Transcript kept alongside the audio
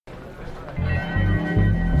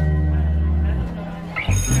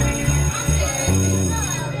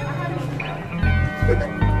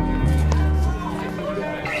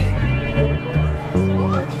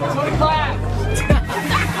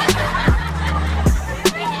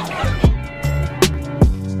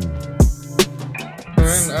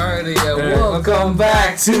Welcome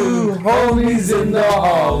back to Homies in the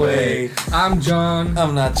Hallway. I'm John.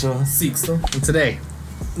 I'm Nacho. Sixto. And today,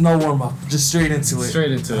 no warm up, just straight into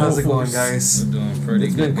it. How's it going, guys? We're doing pretty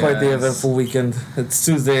It's good. been quite the eventful weekend. It's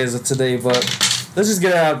Tuesday as of today, but let's just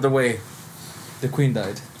get it out of the way. The Queen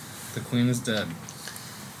died. The Queen is dead.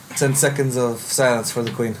 10 seconds of silence for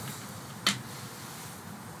the Queen.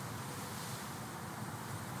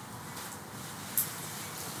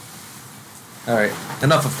 Alright,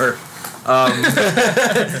 enough of her. How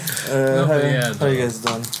are you guys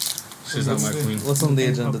doing? She's not my queen. What's on the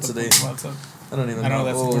agenda today? I don't even know.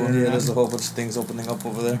 Oh, yeah, there's a whole bunch of things opening up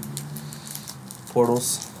over there.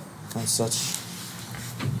 Portals and such.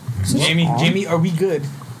 Jamie, are we good?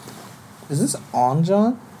 Is this on,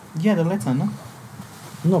 John? Yeah, the lights on, no?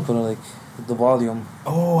 No, but like the volume.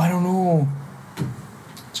 Oh, I don't know.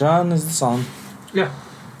 John, is this on? Yeah.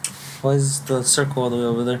 Why is the circle all the way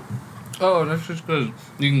over there? Oh, that's just because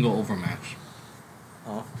you can go overmatch.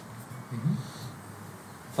 Oh.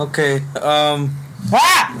 Mm-hmm. Okay.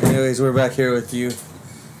 Anyways, we're back here with you,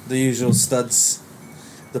 the usual studs,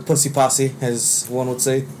 the pussy posse, as one would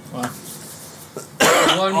say. Wow.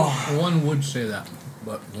 One would say that,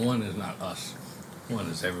 but one is not us. One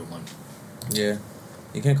is everyone. Yeah.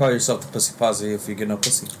 You can't call yourself the pussy posse if you get no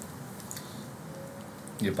pussy.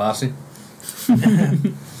 You posse?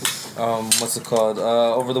 What's it called?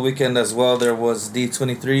 Over the weekend as well, there was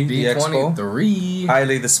D23, the Expo. D23.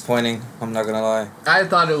 Highly disappointing, I'm not gonna lie. I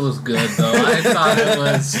thought it was good, though. I thought it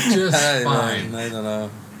was just fine. I don't know.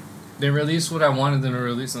 They released what I wanted them to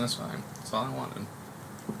release, and that's fine. That's all I wanted.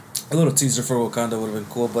 A little teaser for Wakanda would have been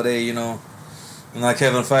cool, but hey, you know, I'm not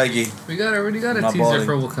Kevin Feige. We already got a Not teaser balling.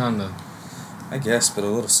 for Wakanda. I guess, but a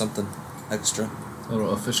little something extra. A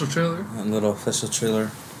little official trailer? A little official trailer.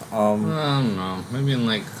 I don't know. Maybe in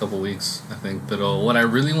like a couple weeks, I think. But what I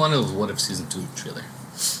really wanted was What If Season 2 trailer.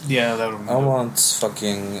 Yeah, that would be I want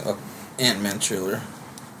fucking a Ant-Man trailer.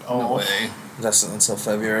 No way. That's not until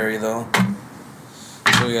February, though.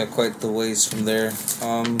 So we got quite the ways from there.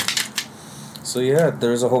 So yeah,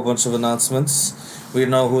 there's a whole bunch of announcements. We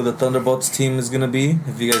know who the Thunderbolts team is going to be.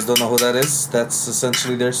 If you guys don't know who that is, that's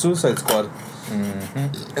essentially their Suicide Squad.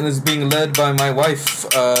 Mm-hmm. And it's being led by my wife,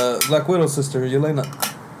 Black Widow's sister, Yelena.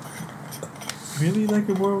 Really like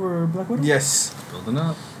it more over Black Widow? Yes. Building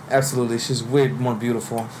up. Absolutely. She's way more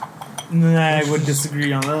beautiful. Nah, I would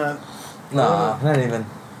disagree on that. Nah, not even.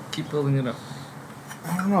 Keep building it up.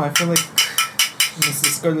 I don't know. I feel like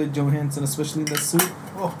Mrs. Scarlett Johansson, especially in that suit.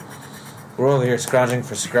 Oh, We're over here scrounging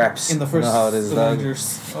for scraps. in the first You know how it is, dog.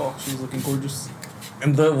 Avengers. Oh, she's looking gorgeous.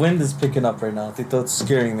 And the wind is picking up right now. Tito, it's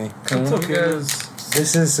scaring me. It's okay. Guys.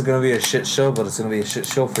 This is going to be a shit show, but it's going to be a shit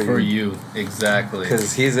show for you. For you, exactly.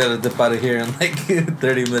 Because he's got to dip out of here in like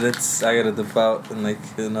 30 minutes. I got to dip out in like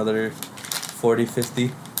another 40,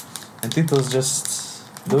 50. And Tito's just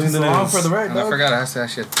doing the along news. for the ride, And I dog. forgot I actually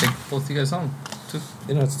had to take both you guys home, too.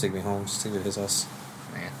 You don't have to take me home. Just take me to his house.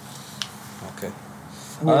 Man. Okay.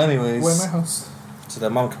 Where Anyways. my house? So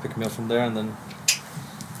that mom could pick me up from there and then...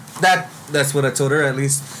 That's what I told her at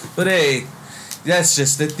least. But hey... That's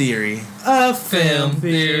just a theory. A Film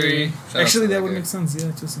theory. Actually, that would make sense. Yeah,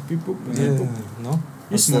 just a people. Yeah, no? You're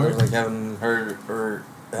Instead smart. of like having her or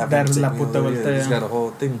having Dar to take la me puta over, voltea. he's got a whole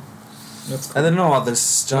thing. That's I cool. didn't know all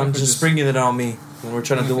this, John. What if Just just- bringing it on me when we're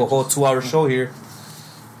trying to do a whole 2-hour show here.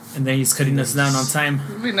 And then he's cutting us down on time.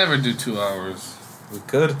 We never do 2 hours. We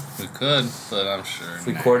could We could, but I'm sure. if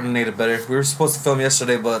we coordinated better. We were supposed to film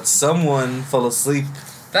yesterday, but someone fell asleep.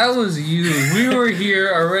 That was you. We were here,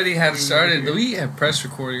 already had started. We had press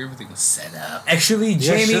recording, everything was set up. Actually,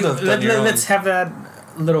 Yeah, Jamie, should've done your let's have that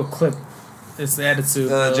little clip. It's the attitude.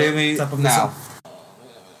 Jamie, top of now.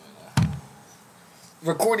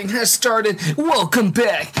 Recording has started. Welcome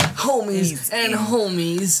back, homies He's and in.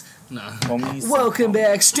 homies. No. Homies. Welcome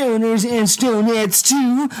back, stoners and stonettes,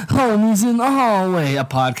 to Homies in the Hallway, a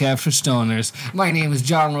podcast for stoners. My name is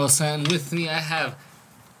John Rosa, and with me I have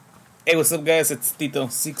Hey, what's up, guys? It's Tito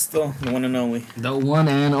Sixto, the one and only. the one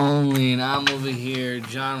and only, and I'm over here,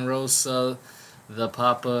 John Rosa, the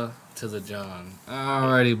Papa to the John.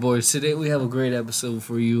 Alrighty, boys. Today we have a great episode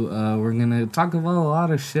for you. We're gonna talk about a lot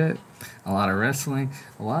of shit, a lot of wrestling,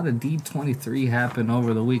 a lot of D23 happened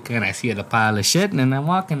over the weekend. I see a pile of shit, and then I'm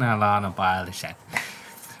walking out on a pile of shit.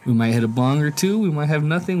 We might hit a bong or two. We might have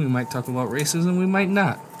nothing. We might talk about racism. We might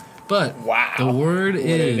not. But Wow. the word What an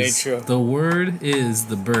is intro. the word is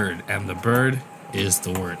the bird, and the bird is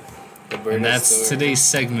the word. The bird And is that's the- today's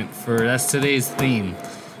segment that's today's theme.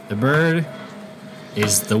 The bird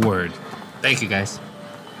is the word. Thank you, guys.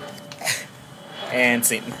 And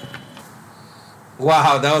Satan.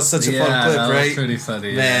 Wow, that was such a fun clip, that right? was pretty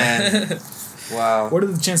funny. Man. Wow. What are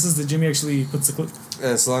the chances that Jimmy actually puts the clip?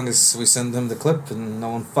 As long as we send him the clip and no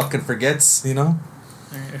one fucking forgets, you know?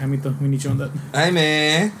 Alright, Hamito, we need you on that. Hi,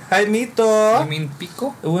 man. Hi, Mito. You mean Pico?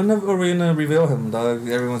 When are we gonna reveal him, dog?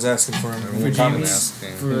 Everyone's asking for him. Everyone's Comments.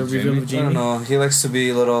 asking. For a reveal of I Jamie. don't know. He likes to be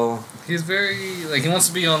a little. He's very like he wants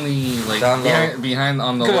to be on the like Down low. behind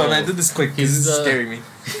on the. Come low. on, man. Do this quick. He's This is scaring me.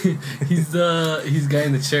 he's guy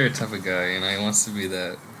in the chair type of guy, you know. He wants to be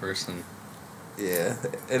that person. Yeah.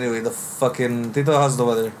 Anyway, the fucking Tito, how's the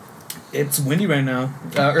weather? It's windy right now.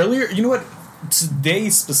 Earlier, you know what? Today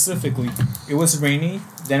specifically, it was rainy,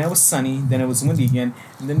 then it was sunny, then it was windy again,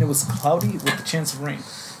 and then it was cloudy with a chance of rain.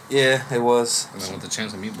 Yeah, it was. And then with the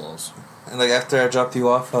chance of meatballs. And like after I dropped you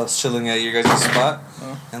off, I was chilling at your guys' spot,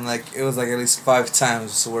 Oh. and like it was like at least 5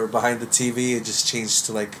 times. So we're behind the TV. It just changed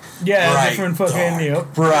to like Yeah, bright, different fucking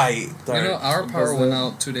dark, bright. Dark. You know, our It power was went the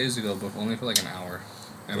out 2 days ago, but only for like an hour.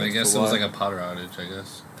 And I Yeah, guess for it was what? like a powder outage. I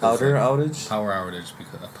guess Powder outage. power outage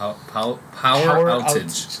because power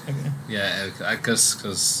outage. Okay. Yeah,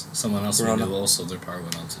 because someone else we Corona. knew also their power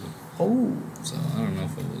went out too. Oh. So I don't know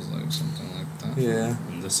if it was like something like that. Yeah.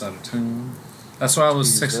 On this side of town. That's why I was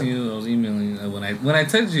Jesus. texting you. I was emailing you. When I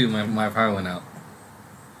texted you, my power went out.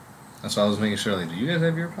 That's why I was making sure. Like, do you guys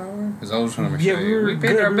have your power? Because I was trying to make Yeah, sure we we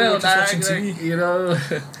paid were our good. bill, We were just dog. watching Like, TV. you know.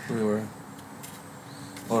 We were.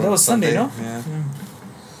 That was Sunday, no? Yeah.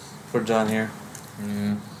 For John here.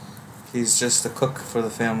 Yeah. He's just a cook for the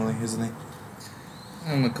family, isn't he?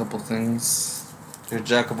 And a couple things, You're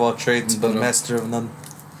jack of all trades, but But, master of none.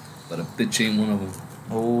 but a bitch ain't one of them.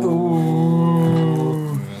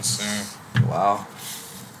 Oh. Yes, sir. Wow.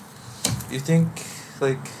 You think,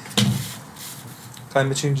 like,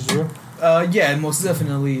 climate change is real? Yeah, most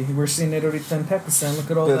definitely. We're seeing it already in Pakistan. Look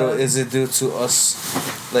at all But that. is it due to us,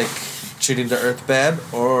 like, treating the earth bad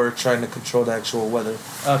or trying to control the actual weather?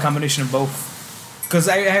 A combination of both. Because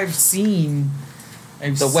I've seen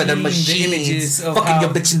The weather machines, the images of fucking how your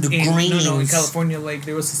bitch in the No, in greens. California, like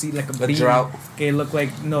there was to see like a beam. drought. Okay, it looked like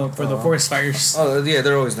for the forest fires. Oh, yeah,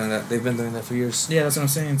 they're always doing that. They've been doing that for years. Yeah, that's what I'm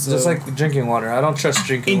saying. So Just like drinking water. I don't trust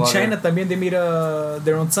drinking in water. China, también they made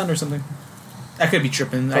their own sun or something. I could be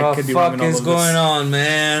tripping. I What could the be wrong fuck in all is of going this. on,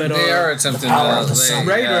 man? But, They are attempting the power to, of the sun.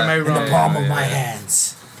 Right, or am I In the wrong? palm of my yeah.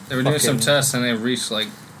 hands. They were doing some Fucking- tests and they reached like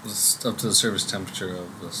up to the surface temperature of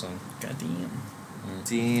the sun. God damn.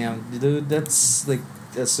 Damn, dude, that's like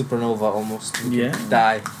a supernova almost. You Yeah. could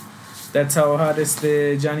die. That's how hot is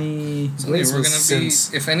the Johnny So Blaze we're was gonna be,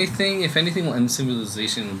 since- if anything will end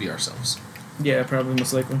civilization, will be ourselves. Yeah, probably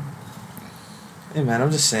most likely. Hey man,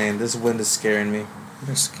 I'm just saying, this wind is scaring me.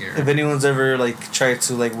 They're scared. If anyone's ever like tried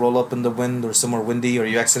to like roll up in the wind or somewhere windy, or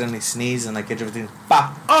you accidentally sneeze and like get everything, bah,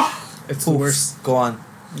 It's the poof, worst. go on.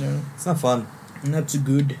 Yeah, It's not fun. not too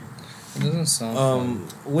good. It doesn't sound fun.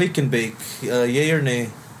 Wake and bake, yay or nay?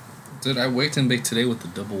 Dude, I waked and baked today with the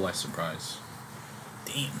double white surprise.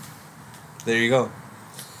 Damn. There you go.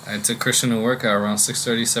 I took Christian to work at around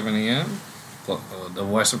 6:30, 7 a.m.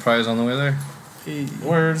 Double white surprise on the way there. Hey.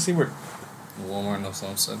 Where does he work? Walmart, no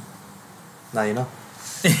someone said. Now you know.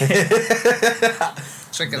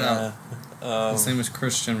 Check it out. Um, His name is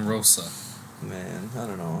Christian Rosa. man, I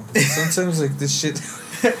don't know. Sometimes like this shit.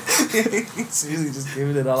 It's really just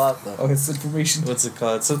giving it all out though. Oh, it's information. What's it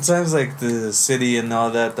called? Sometimes like the city and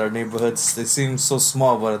all that, our neighborhoods, they seem so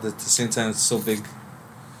small, but at the same time it's so big.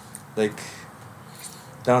 Like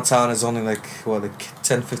downtown is only like what, like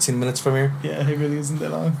 10-15 minutes from here. Yeah, it really isn't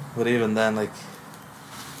that long. But even then, like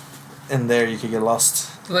in there you could get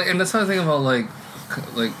lost. Like, and that's how I think about like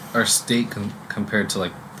our state compared to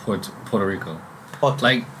like Puerto Rico.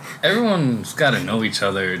 Like everyone's got to know each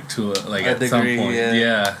other to like A at some degree, point. yeah.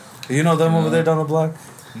 Yeah. You know them Yeah. over there down the block?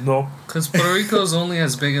 No. Because Puerto Rico is only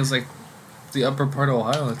as big as like the upper part of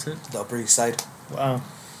Ohio. That's it. The Upper East Side. Wow.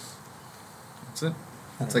 That's it.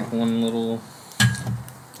 I It's don't like know. one little.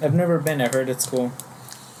 I've never been. I heard it's cool.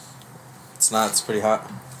 It's not. It's pretty hot.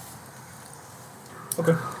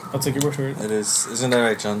 Okay, I'll take your word for it. It is. Isn't that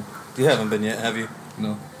right, John? You haven't been yet, have you?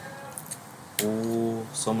 No. Oh,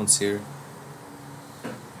 someone's here.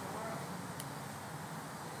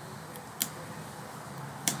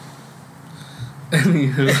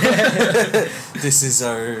 Anywho. This is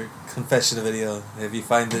our confession video. If you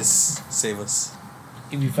find this, save us.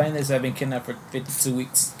 If you find this, I've been kidnapped for 52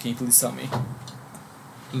 weeks. Can you please tell me?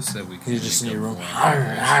 Who said we You're can't just make in your up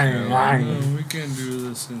room. one? No, we can't do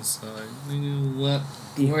this inside. You know what?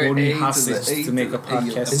 He We're hold me A to the hostage A to to make a the A.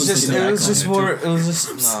 podcast. It's just. It was just more. It was just.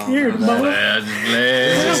 No, scared, no, mama.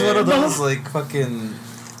 It's just one of No. those like fucking.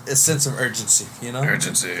 A sense of urgency, you know.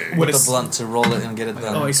 Urgency. With What the is- blunt to roll it and get it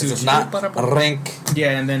done. Oh, I see 'Cause what if you not, rank.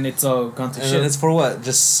 Yeah, and then it's all gone to And shit. then it's for what?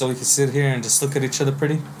 Just so we can sit here and just look at each other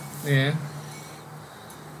pretty? Yeah.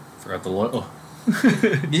 Forgot the logo.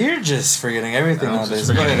 You're just forgetting everything I'm nowadays.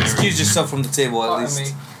 just Go ahead, forgetting excuse yourself from the table at least. Me.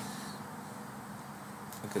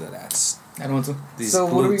 Look at that ass. I don't want to. These So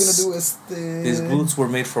what are we glutes- gonna do with the? These glutes were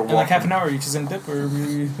made for In like walking. half an hour, you just gonna dip, or are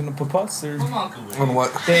we gonna put pause, or? On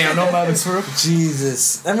what? Damn, no matters for real.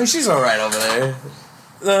 Jesus. I mean, she's alright over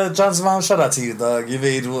there. John's mom, shout out to you, dog. You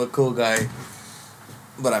made a cool guy.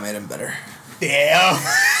 But I made him better. Damn.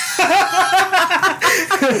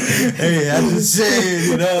 Hey, I'm just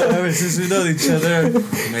saying, ever since we know each other,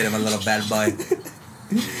 I made him a little bad boy.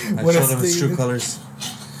 I What showed a him his true statement. colors.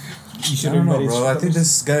 You I don't know, bro. I think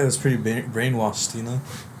this guy was pretty brainwashed, you know?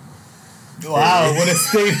 Wow, what a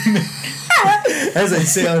statement. As I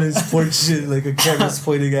say on his porch shit, like a camera's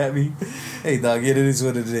pointing at me. Hey, dog, it is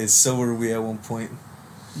what it is. So were we at one point.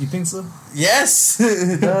 You think so? Yes,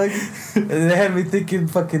 dog. And they had me thinking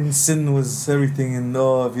fucking sin was everything, and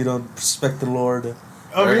if you don't respect the Lord,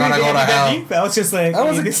 Oh, you're really? gonna go to That hell. deep? I was just like, I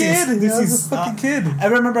was a this kid. This I was is a fucking kid. I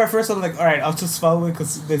remember at first I was like, all right, I'll just follow it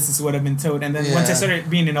because this is what I've been told. And then once I Yeah. started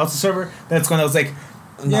being an altar server, that's when I was like,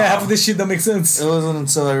 No. yeah, half of this shit don't make sense. It wasn't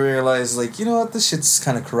until I realized, like, you know what, this shit's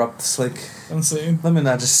kind of corrupt. It's like, I'm saying. let me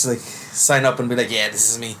not just like sign up and be like, yeah, this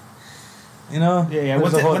is me. You know? Yeah. There's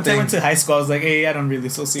Once, the whole once I thing. went to high school, I was like, hey, I don't really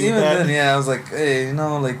associate Even with that. then, yeah, I was like, hey, you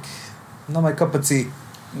know, like, not my cup of tea.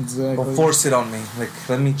 Exactly. Don't force it on me. Like,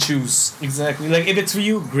 let me choose. Exactly. Like, if it's for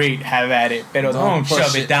you, great, have at it. But don't push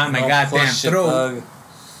shove it down my Don't goddamn push it, throat. dog.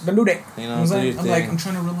 Don't do that. You You know, know what I'm do saying? your I'm like, thing. I'm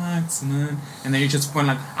trying to relax, man. And then you're just going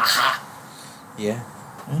like, aha. Yeah.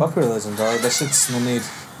 Fuck realism, dog. That shit's no need.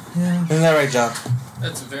 Yeah. Isn't that right, John?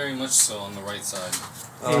 That's very much so on the right side.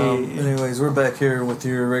 Hey. Anyways, we're back here with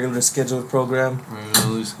your regular scheduled program.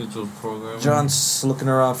 Regularly scheduled program. John's looking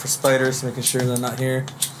around for spiders, making sure they're not here.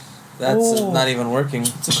 That's Oh. not even working.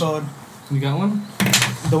 What's it called? You got one?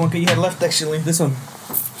 The one that you had left, actually. This one.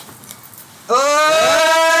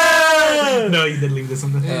 No, you did leave this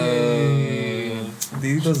one.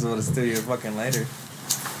 Dude doesn't want to steal your fucking lighter.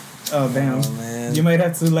 Oh, damn. Oh, man. You might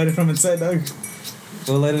have to light it from inside, dog.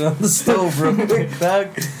 Go light it on the stove real quick, dog.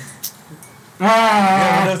 You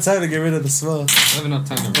have enough time to get rid of the smell. I have enough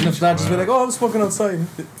time to And if not, just be like, oh, I'm smoking outside.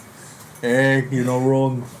 Hey, you're not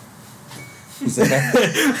wrong. He's like,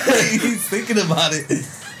 he's thinking about it.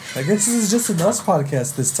 I guess this is just an us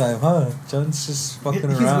podcast this time, huh? John's just fucking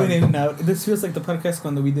He's around. going in and out. This feels like the podcast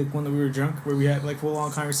one that we did when we were drunk, where we had like full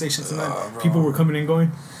on conversations and then bro. people were coming and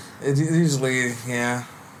going. It usually, yeah.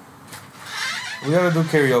 We gotta do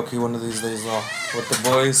karaoke one of these days, though. With the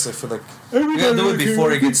boys, I feel like we gotta do it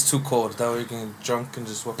before it gets too cold. That way you can get drunk and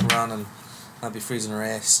just walk around and not be freezing our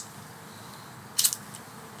ass.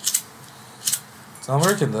 It's not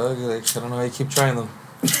working, though. Like, I don't know how you keep trying them.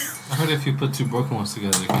 I heard if you put two broken ones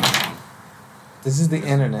together, you can. This is the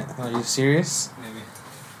internet. Are you serious? Maybe.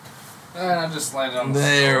 I'll just slide it on the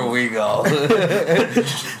There stove. we go.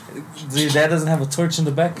 Dude, that doesn't have a torch in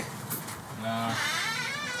the back. Nah.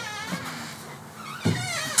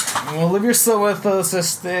 Well, if you're still with us,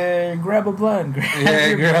 just grab a blunt.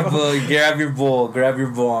 Yeah, grab bowl. grab your bowl, grab your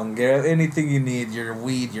bong, grab anything you need. Your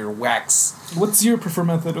weed, your wax. What's your preferred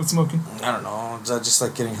method of smoking? I don't know. I just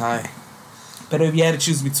like getting high. But if you had to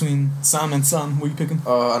choose between some and some, what are you picking?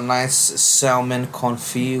 A nice salmon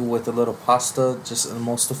confit with a little pasta, just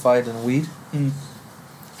emulsified in weed.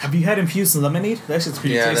 Have you had infused lemonade? That shit's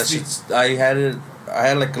pretty Yeah, tasty. that's. I had it. I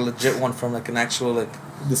had like a legit one from like an actual like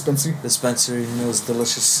Dispensary? dispensary, and it was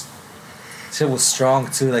delicious. Shit was strong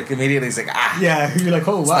too. Like immediately, it's like Yeah, you're like,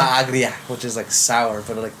 oh, It's wow. not agria, which is like sour,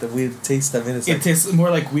 but like the weird taste of it is It like tastes more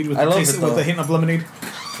like weed with I the love taste it, with though. a hint of lemonade.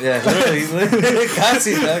 yeah, literally,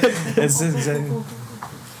 casi, dog. That's exactly.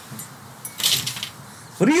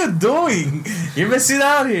 What are you doing? You're missing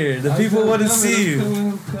out here. The people want to see you.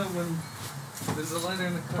 I'm coming. There's a lighter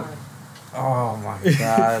in the car. Oh my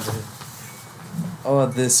god. Oh,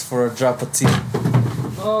 this for a drop of tea.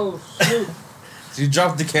 Oh, shoot. You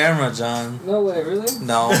dropped the camera, John. No way, really?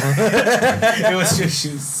 No. It was just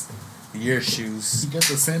shoes. Your shoes. You got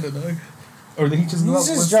the Santa, dog. Or did he just go out He's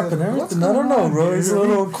just once dropping the- everything. what's I don't going know, on bro. here? It's a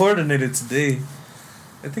little coordinated today.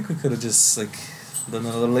 I think we could have just like done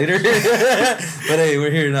it a little later. But hey,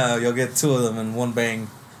 we're here now. You'll get two of them in one bang.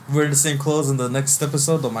 We're in the same clothes in the next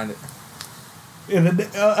episode. Don't mind it. And then,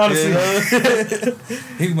 honestly, You know?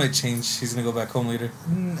 He might change. He's gonna go back home later.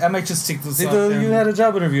 I might just take this See, off. you had a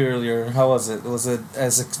job interview earlier. How was it? Was it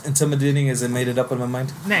as intimidating as it made it up in my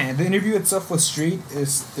mind? Nah, the interview itself was straight.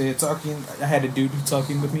 Talking. I had a dude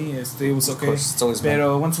talking with me. It was okay. Of course, it's always But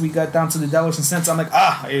bad. once we got down to the dollars and cents, I'm like,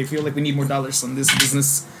 I feel like we need more dollars on this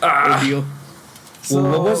business deal.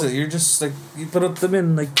 Well, what was it? You're just like you put them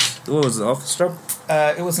in like what was it? Office job?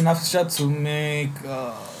 It was an office job to make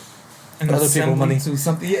And other people money to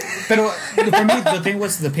something. Yeah, but for me, the thing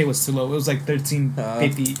was the pay was too low. It was like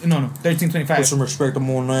 13.50. No, 13.25. Put some respect on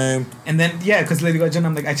my name. And then yeah, because Lady Gaga,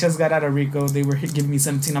 I'm like, I just got out of Rico. They were giving me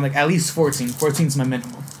 17. I'm like, at least 14. 14 is my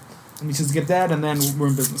minimum. Let me just get that, and then we're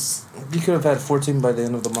in business. You could have had 14 by the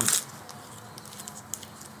end of the month.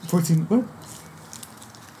 14 what?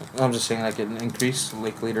 I'm just saying, like an increase,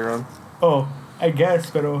 like later on. Oh, I guess,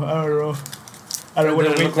 but I don't know. I don't want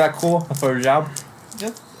Did to it look that cool for a job?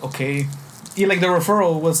 Yeah. Okay. Yeah, like the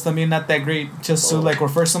referral was, I mean, not that great. Just to like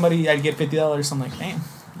refer somebody, I'd get $50. I'm like, damn,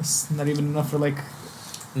 that's not even enough for like.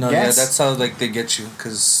 No, gas. yeah, that's how like they get you,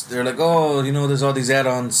 because they're like, oh, you know, there's all these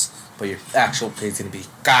add-ons, but your actual pay's gonna be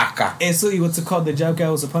caca. And so what's it called? The job guy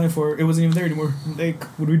was applying for, it wasn't even there anymore. Like,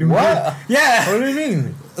 what are we doing? What? Here? Yeah. What do you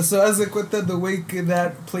mean? So I was like, what the way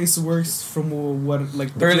that place works from what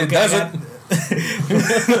like the Really doesn't.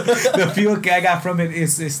 The feel I got from it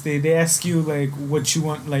is they ask you like what you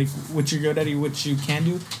want, like what you're good at, what you can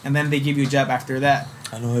do, and then they give you a job after that.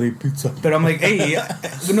 I know how to eat pizza. But I'm like, hey,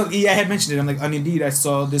 no, yeah, I had mentioned it. I'm like, on Indeed, I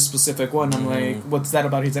saw this specific one. I'm like, what's that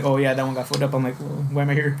about? He's like, oh yeah, that one got filled up. I'm like, well, why am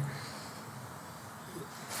I here?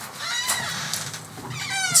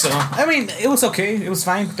 So I mean, it was okay. It was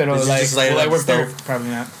fine. But Did you like, just lay it will I on work the there? stove? Probably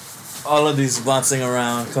not. All of these bouncing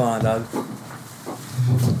around. Come on, dog.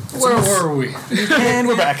 Where were we? And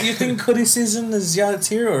we're back. You think hoodie season is it's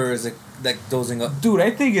here, or is it like dozing up? Dude, I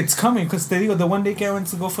think it's coming because the one day I went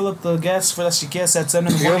to go fill up the gas for that gas at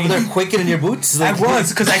 7 in the You're morning. over there quaking in your boots. I was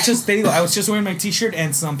because I was just wearing my t-shirt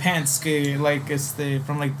and some pants like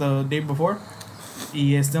from like the day before.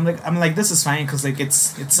 Yes, I'm like this is fine because like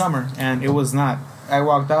it's summer and it was not. I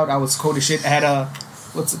walked out. I was cold as shit. I had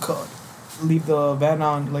what's it called? Leave the van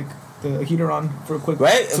on, like the heater on for a quick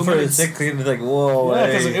Right? 2 For a minutes. second, it's like, whoa. Yeah,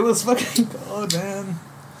 because hey. it was fucking cold, man.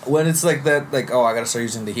 When it's like that, like, oh, I gotta start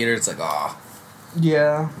using the heater, it's like, oh.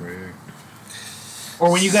 Yeah. Or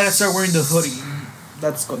when you gotta start wearing the hoodie,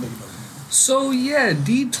 that's gonna be. So yeah,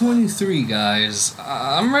 D23 guys.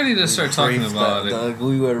 I'm ready to start talking about it. Dog.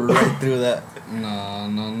 We went right through that. No.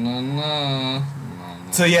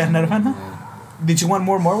 So yeah, not a fan, huh? Did you want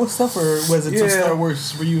more Marvel stuff, or was it just Yeah. Star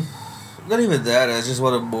Wars for you? Not even that, I just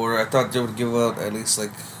wanted more. I thought they would give out at least,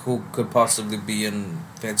 like, who could possibly be in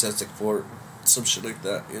Fantastic Four. Some shit like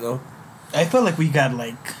that, you know? I felt like we got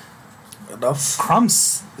like Enough.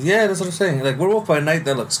 crumbs. Yeah, that's what I'm saying. Like, Werewolf by Night,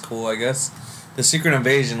 that looks cool, I guess. The Secret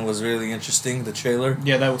Invasion was really interesting. The trailer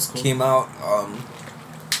Yeah, that was cool. came out.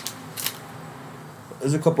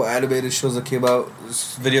 There's a couple animated shows that came out.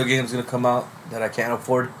 This video game's gonna come out that I can't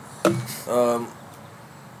afford.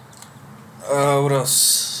 What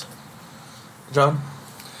else? John?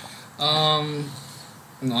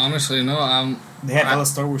 No, honestly, no. They had all the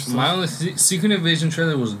Star Wars stuff. My only Secret Invasion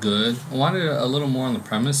trailer was good. I wanted a little more on the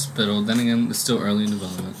premise, but then again, it's still early in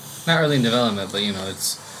development. Not early in development, but you know,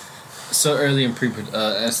 it's still early in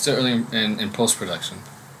it's still early in post production.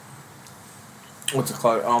 What's it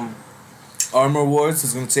called? Armor Wars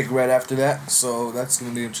is gonna take right after that, so that's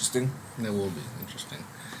gonna be interesting. It will be interesting,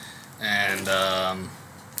 and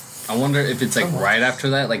I wonder if it's like right after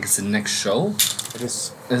that, like it's the next show. It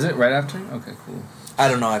is. Is it right after? Okay, cool. I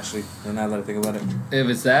don't know actually. Now that I think about it. If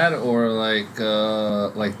it's that or like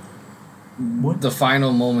What? the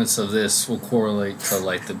final moments of this will correlate to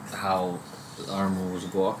like how the Armor Wars will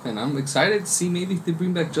go off, and I'm excited to see maybe if they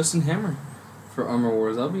bring back Justin Hammer for Armor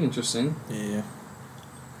Wars. That'll be interesting. Yeah.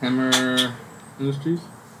 Hammer Industries.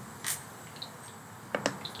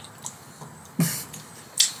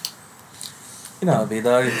 You know, be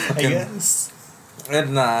dog. I guess.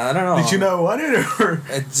 Nah, I don't know. Did you not want it, or?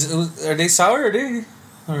 Are they sour?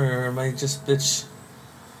 Or am I just bitch?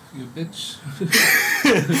 You bitch.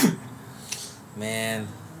 Man.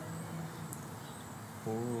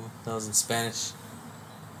 Ooh, that was in Spanish.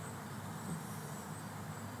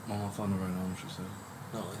 I'm on phone right now. What she said.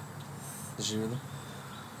 No way. Did she really?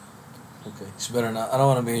 Okay, she better not. I don't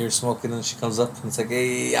want to be here smoking and she comes up and it's like,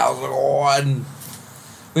 hey, how's it going?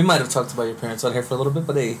 We might have talked about your parents out here for a little bit,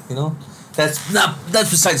 but hey, you know, that's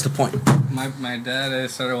besides the point. My dad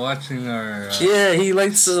started watching our. Yeah, he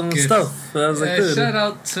likes some skits. stuff. I was like, good. Shout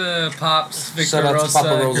out to Pops, Victor Shout out to Rosa,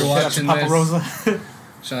 Papa if Rosa. you're Shout out watching Papa this. Rosa.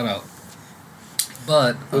 Shout out.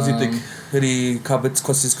 But What do you think? Any comments,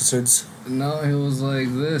 questions, concerns? no, he was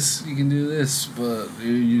like this. You can do this, but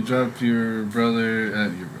you dropped your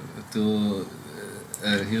brother. He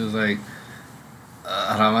was like,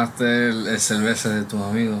 "Arramaste el cerveza de tu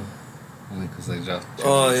amigo." Because like dropped.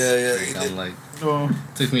 Oh, yeah, he I'm did. like, Oh.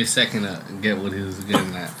 took me a second to get what he was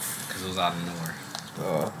getting at because it was out of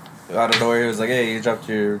nowhere. Out of nowhere, he was like, hey, you dropped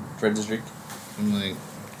your friend's drink. I'm like,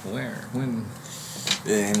 where? When?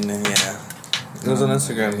 And then, yeah. It was on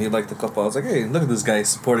Instagram. He liked the couple. I was like, hey, look at this guy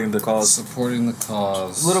supporting the cause. Supporting the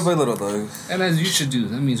cause. Little by little, though. And as you should do.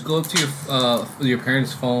 That means go up to your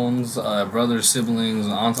parents' phones, brothers, siblings,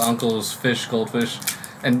 aunts, uncles, fish, goldfish,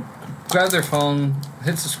 and grab their phone,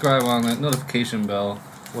 hit subscribe on it, notification bell.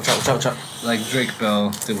 Watch out, watch out, watch out. Like Drake Bell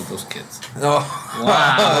did with those kids. Oh.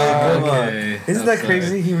 Wow. Okay. Isn't that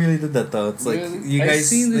crazy? He really did that, though. It's like, Really? you guys, I've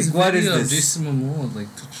seen this like, what is video of this? Jason Momoa, like,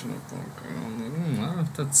 touching up on a girl. I'm like, I don't know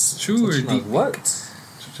if that's true or Touching deep. on what?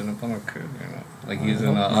 Touching up on a kid, you know. Like, he's in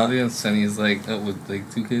an audience and he's, like, up with, like,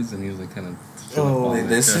 two kids and he's, like, kind of... Are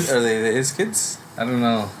they his kids? I don't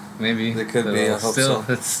know. Maybe. They could But be, I hope still,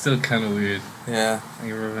 so. It's still kind of weird. Yeah. Like,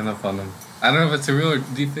 you're rubbing up on them. I don't know if it's a real or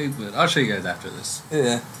deep fake, but I'll show you guys after this.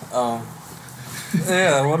 Yeah.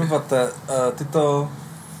 Yeah, what about that? Tito...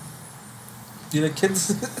 You like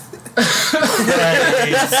kids?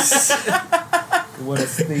 What a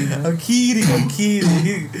statement. I'm kidding.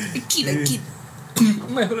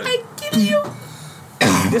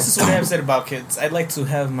 This is what I have said about kids. I'd like to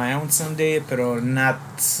have my own someday, but not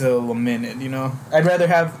till a minute, you know? I'd rather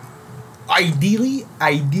have... Ideally,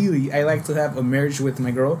 I like to have a marriage with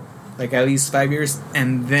my girl, like at least 5 years,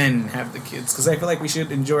 and then have the kids. Because I feel like we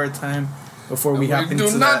should enjoy our time before we hop into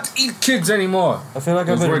do not eat kids anymore. I feel like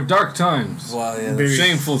I've Those were been... dark times. Wow, yeah. Very-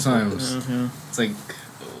 Shameful times. Uh-huh. It's like,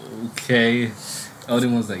 okay.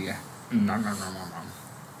 Odin was like, yeah. No.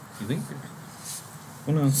 You think?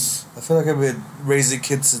 Who knows? I feel like I've been raising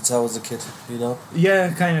kids since I was a kid, you know?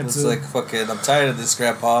 Yeah, kind of. It's like, fuck it, I'm tired of this,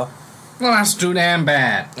 Grandpa. Well, that's too damn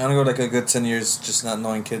bad. I'm gonna go like a good 10 years just not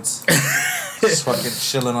knowing kids. Just fucking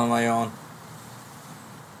chilling on my own.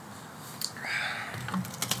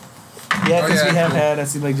 Yeah, because Oh, yeah, we have cool. had, I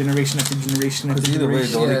see, like, generation after generation after Because either way,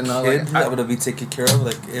 generation. the only Yeah, no, kid like, I'm gonna be taken care of,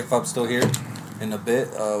 like, if I'm still here in a bit,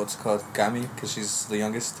 what's it called? Gami, because she's the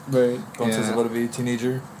youngest. Right. Gonza's Yeah. about to be a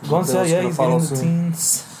teenager. Gonza, Bill's yeah, gonna he's follow getting the soon.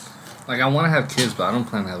 teens. Like, I want to have kids, but I don't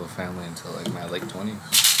plan to have a family until, like, my late 20s.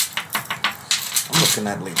 I'm looking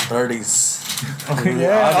at late 30s.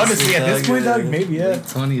 Yeah, honestly, at this point, dog, maybe, yeah. Late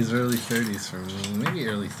 20s, early 30s for me. Maybe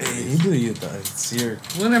early Hey, 30s. do you, dog? It's your...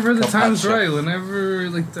 Whenever the Come time's back, right. Whenever,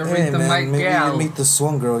 like, the Hey, right the man, mic maybe gal. you meet this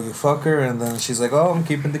one girl, you fuck her, and then she's like, oh, I'm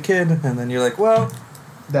keeping the kid. And then you're like, well,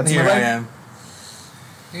 That's here my I life. am.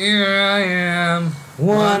 Here I am.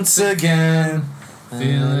 Once again.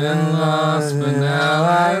 Feeling lost, but now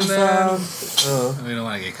I'm found. Oh. We don't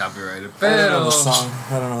want to get copyrighted. I don't know Pero the song.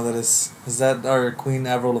 I don't know who that is. Is that our Queen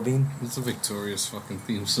Avril Lavigne? it's a victorious fucking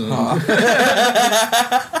theme song.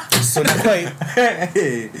 So not quite.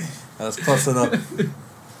 Hey, that was close enough.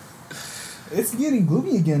 It's getting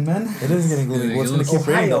gloomy again, man. It is getting gloomy. Yeah, What's it gonna was keep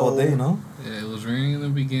raining the whole Ohio. day, you know? Yeah, it was raining in the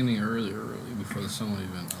beginning early, before the sun was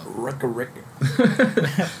even Rick.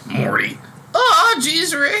 up. Morty. Oh,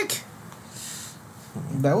 jeez, Rick.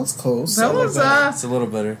 That was close. That I like was, It's a little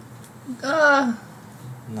better. uh...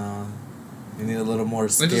 No, you need a little more I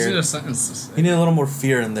just need scare. a sentence to say. You need a little more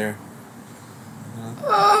fear in there.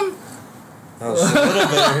 That was a little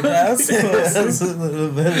better. That's close. That was a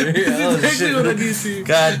little better. Oh, Exactly what I shit. need to.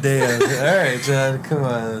 God damn. Alright, John, come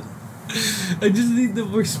on. I just need the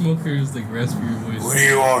more smokers, like, raspier voice. What do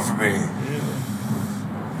you want from me?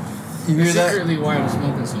 You hear that? Secretly why I'm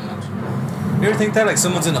smoking so much. You ever think that? Like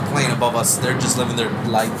someone's in a plane above us, they're just living their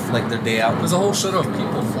life, like their day out. There's a whole shit of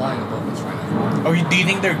people flying above us right now. Do you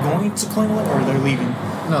think they're going to Colonial or they're leaving?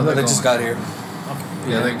 No, They just got here.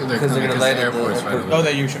 Yeah, they're Because they're coming gonna because land the at the airport's right airport. over Oh,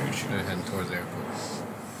 there. that you're sure. They're heading towards the airport.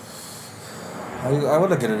 I would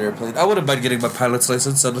have get an airplane. I would have been getting my pilot's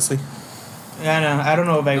license, honestly. Yeah, no, I don't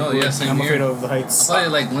know if I Oh, would. yeah, same I'm afraid here. of the heights. I'll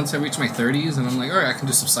probably, like, once I reach my 30s, and I'm like, alright, I can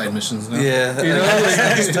do some side missions now. Yeah. You know?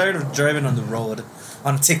 I'm just tired of driving on the road. I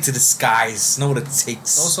want to take to the skies. Know what it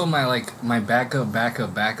takes. Also, my backup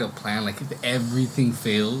plan, like, if everything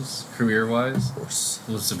fails, career-wise, of course.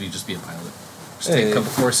 was to just be a pilot. Just take a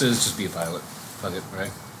couple courses, just be a pilot. Fuck it,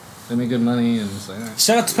 right? They make good money, and it's like, alright.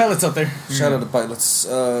 Shout out to pilots out there. Shout out to pilots.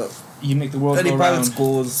 You make the world Any go pilot round.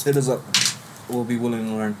 schools, hit us up. We'll be willing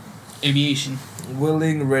to learn. Aviation.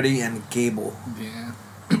 Willing, ready, and gable. Yeah.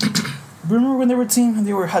 Remember when they were a team and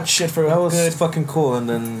they were hot shit for That was good? fucking cool. And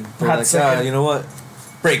then they're Hot like, second. you know what?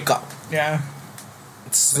 Break up. Yeah.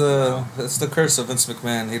 It's the curse of Vince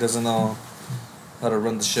McMahon. He doesn't know how to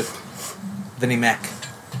run the ship. Vinnie Mac.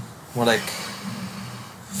 More like,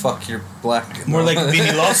 fuck, you're black. More like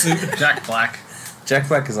Vinny Lawsuit. Jack Black. Jack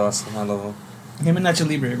Black is awesome. I love him. Him and Nacho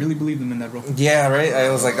Libre. I really believed him in that role. Yeah, right? I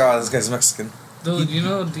was like, oh, this guy's Mexican. Dude, you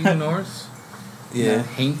know Dean North? Yeah.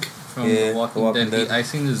 Hank from Yeah, The Walking, The Walking Dead. Dead. I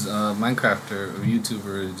seen this Minecrafter, or YouTuber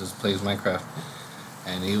who just plays Minecraft.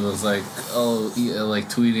 And he was like, like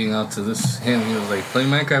tweeting out to him. He was like, play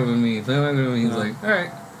Minecraft with me. He's like, alright.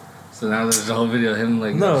 So now there's a whole video of him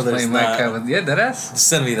like No, there's playing not. Minecraft with Just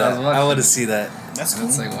send me that. I want to see that. That's And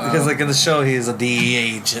it's cool. like wow. Because like in the show, he's a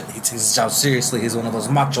DEA agent. He takes his job seriously. He's one of those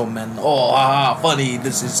macho men. Oh, funny.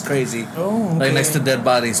 This is crazy. Oh, okay. Like next to dead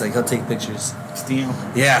bodies, like he'll take pictures. Steel.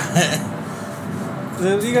 Yeah.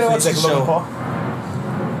 You gotta watch the He's like Logan show. Paul.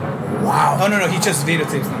 Wow. Oh no, he just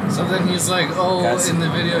videotapes them. So then he's like, oh, Guys. in the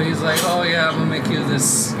video, he's like, oh yeah, I'm gonna make you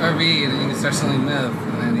this RV, and then you can start selling meth.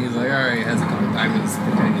 And then he's like, all right, he has a couple diamonds,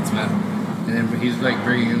 the guy gets meth. And then he's like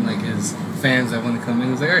bringing in like his fans that want to come in.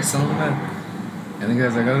 He's like, all right, sell them meth. And the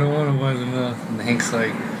guy's like, I don't want to buy the meth. And Hank's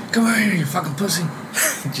like, come on here, you fucking pussy.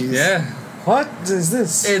 Jeez. Yeah, What is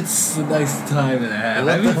this? it's a nice time and a half. I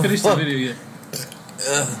What haven't the finished fuck? the video yet.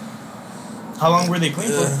 How long were they clean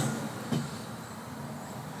for?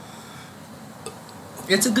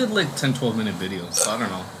 It's a good like 10-12 minute video. So I don't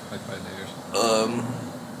know, like 5 days or something.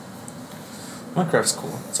 Minecraft's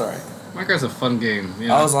cool. It's alright. Minecraft's a fun game.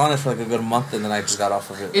 Yeah. I was on it for like a good month and then I just got off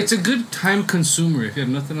of it. It's a good time consumer if you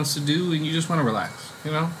have nothing else to do and you just want to relax,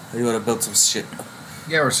 you know? You wanna build some shit.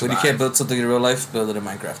 Yeah, or When survive. you can't build something in real life, build it in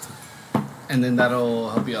Minecraft. And then that'll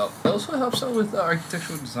help you out. That also helps out with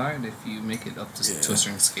architectural design if you make it up to a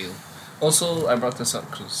certain scale. Also, I brought this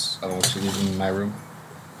up because I don't want you leaving my room.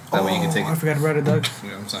 That way you can take I it. forgot to write it, Doug. You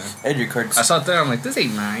know what I'm saying? And your cards. I saw it there, I'm like, this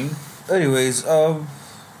ain't mine. Anyways, what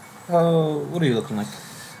are you looking like?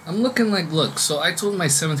 I'm looking like, look, so I told my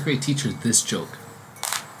 7th grade teacher this joke.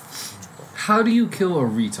 How do you kill a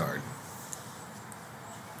retard?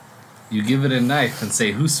 You give it a knife and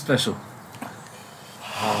say, who's special?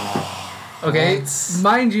 Okay, What?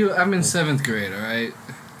 mind you, I'm in 7th grade, alright?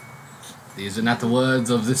 These are not the words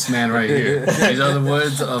of this man right here. These are the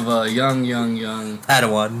words of a young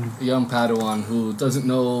Padawan who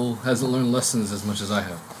hasn't learned lessons as much as I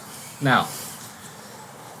have. Now,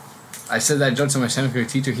 I said that joke to my 7th grade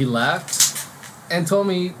teacher. He laughed and told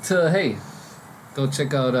me to, hey, go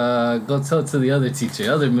check out, go tell it to the other teacher,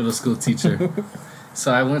 other middle school teacher.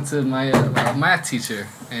 So I went to my math teacher,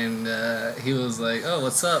 and he was like, oh,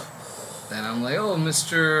 what's up? And I'm like, oh,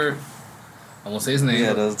 Mr. I won't say his name.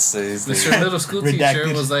 Yeah, don't say his Mr. name. Middle School teacher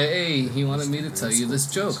Redacted. was like, hey, he wanted me to tell you this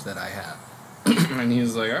joke that I have. And he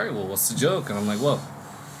was like, alright, well, what's the joke? And I'm like, well,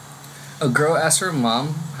 a girl asked her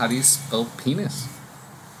mom, how do you spell penis?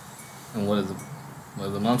 And what did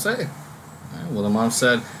the mom say? Alright, well, the mom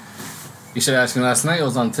said, you should ask me last night, it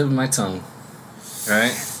was on the tip of my tongue.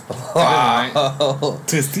 Right? Wow.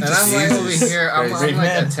 To his teacher. And I'm like over Jesus here, I'm Christ. like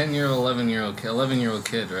Man. a 10-year-old, 11-year-old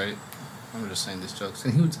kid, right? I'm just saying these jokes,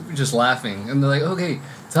 and he was just laughing. And they're like, "Okay,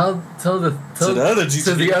 tell the other teacher."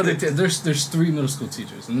 to the other. There's 3 middle school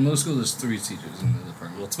teachers. In the middle school, there's 3 teachers in the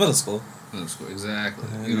department. Well, it's middle school. Middle school, exactly.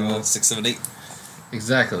 You know, 6, 7, 8.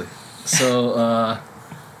 Exactly. So,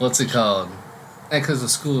 what's it called? And because the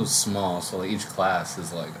school is small, so like each class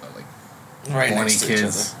is like Right 20 next to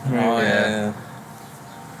kids. each other. Oh, yeah.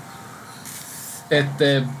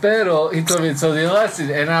 Pero he told me to tell the lesson,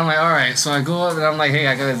 and I'm like, all right. So I go up and I'm like, hey,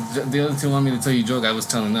 the other 2 want me to tell you a joke. I was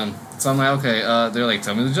telling them, so I'm like, okay. They're like,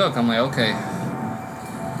 tell me the joke. I'm like, okay.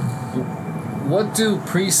 What do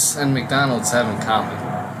priests and McDonald's have in common?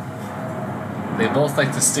 They both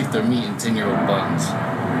like to stick their meat in 10-year-old buns,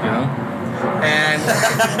 you know. And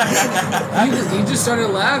he just started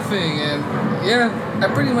laughing, and yeah,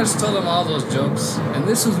 I pretty much told him all those jokes. And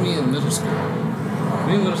this was me in middle school.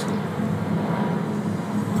 Me in middle school.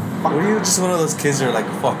 Were you just one of those kids who are like,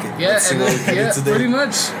 fuck it? Yeah, let's see and what we then, can do yeah, today? pretty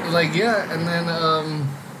much. Like, yeah, and then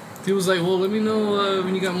he was like, well, let me know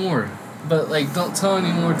when you got more. But, like, don't tell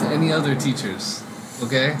any more to any other teachers,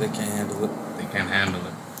 okay? They can't handle it. They can't handle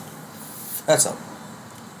it. That's up.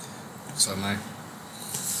 So, am I.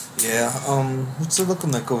 Yeah, what's it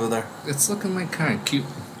looking like over there? It's looking like kind of cute.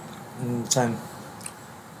 Time.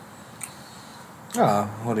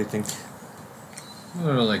 What do you think?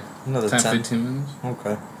 What are, like, Another 10, 10. 15 minutes?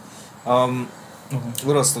 Okay.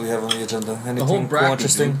 What else do we have on the agenda? The whole Anything cool, bracket,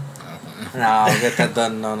 interesting? dude. Nah, I'll get that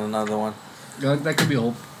done on another one. Yeah, that could be a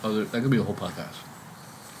whole podcast.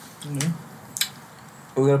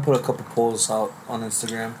 Mm-hmm. We gotta put a couple polls out on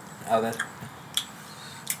Instagram. Out there.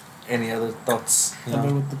 Any other thoughts? You About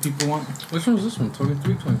know? what the people want. Which one's this one?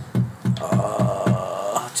 23, 20.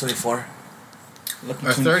 24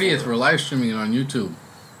 Our 30th, we're live streaming it on YouTube.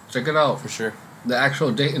 Check it out. for sure. The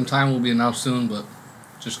actual date and time will be announced soon, but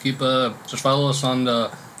just just follow us on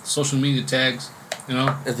the social media tags, you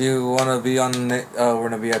know. If you wanna be on, we're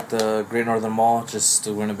gonna be at the Great Northern Mall.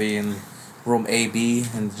 We're gonna be in room AB,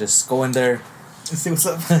 and just go in there. Let's see what's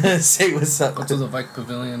up. Say what's up. Go to the Vike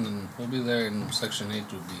Pavilion, and we'll be there in section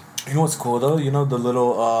 8 will be. You know what's cool though? You know the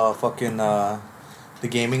little the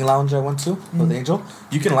gaming lounge I went to with Angel.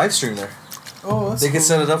 You can live stream there. Oh, that's They can cool.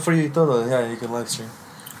 set it up for you. Todo. Yeah, you can live stream.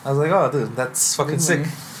 I was like, oh, dude, that's fucking Good sick.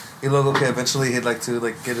 money. You look okay. Eventually, he'd like to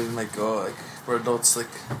like get in like like for adults like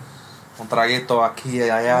un traguito aquí y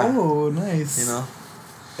allá. Oh, nice. You know.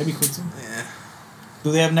 That'd be cool too. Yeah.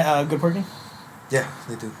 Do they have good parking? Yeah,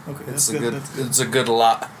 they do. Okay, It's that's a good, good. that's good. It's a good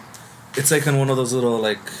lot. It's like in one of those little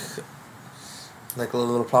like a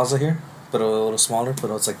little plaza here, but a little smaller.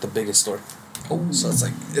 But it's like the biggest store. Oh, So it's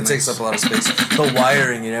like it takes up a lot of space. The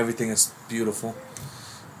wiring and everything is beautiful.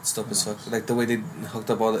 It's dope as fuck. Like the way they hooked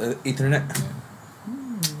up all the Ethernet.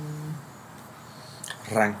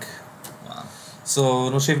 Rank. Wow. So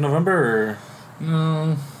no shave November. Or?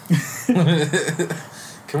 No.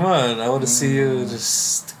 Come on, I want to see you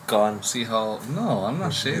just gone. See how? No, I'm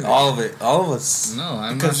not shaving. All of it, all of us. No,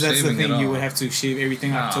 I'm Because not that's the shaving thing, at you all. would have to shave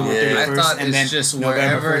everything No. October Yeah. 31st, I thought and it's then just November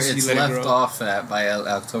wherever 1st, you it's let it left grow. off at by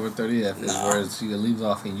October 30th is No. where it leaves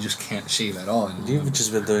off and you just can't shave at all. You've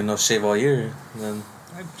just been doing no shave all year. Then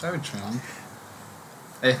I would trim.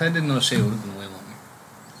 If I did no shave, it would have been way longer.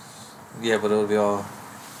 yeah, but it would be all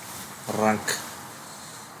rank.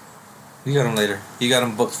 You got him later. You got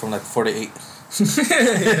him booked from like 4 to 8. I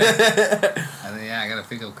gotta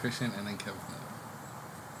pick up Christian and then Kevin.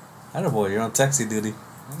 I don't know, boy. You're on taxi duty.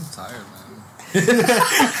 I'm tired, man.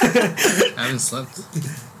 I haven't slept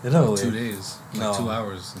No in 2 way. days. Like No. 2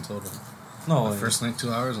 hours in total. No My way. first night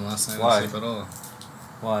 2 hours and last night I Why? didn't sleep at all.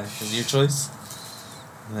 Why? Is it your choice?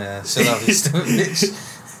 Yeah, shut up, you stupid bitch.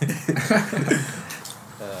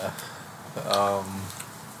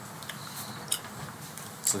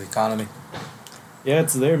 So the economy. Yeah,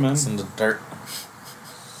 it's there, man. It's in the dirt.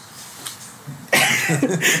 I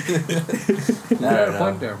don't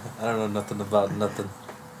point know. there. I don't know nothing about nothing.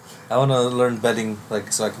 I want to learn betting,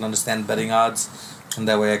 like, so I can understand betting odds, and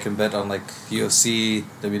that way I can bet on like UFC,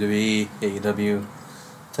 WWE, AEW,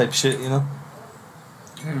 type shit. You know.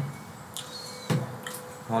 Yeah.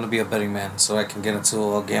 I want to be a betting man, so I can get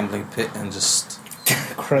into a gambling pit and just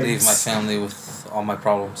Christ. leave my family with all my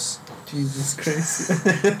problems. Jesus Christ.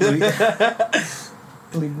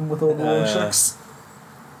 Leave them with all the little sharks.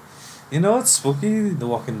 You know what's spooky? The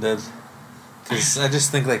Walking Dead. Because I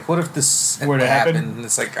just think, like, what if this Were to happen? And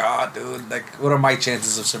it's like, oh, dude, like, what are my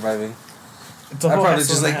chances of surviving? It's a I'd whole probably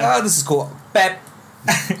hassle just to like, have. this is cool. Bet.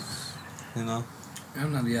 You know?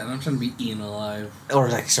 I'm not yet. I'm trying to be eaten alive. Or,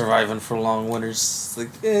 like, surviving for long winters. Like,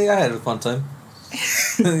 yeah, I had a fun time.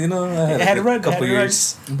 You know, I had, Had a a good run, couple had a run.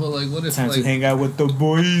 years. But like, what if Time like to hang out with the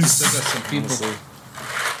boys. still got some people? Honestly.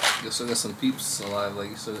 You still got some peeps alive.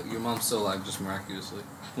 Like, so your mom's still alive, just miraculously.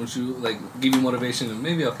 Won't you like give you motivation? And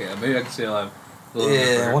maybe I can stay alive. a little bit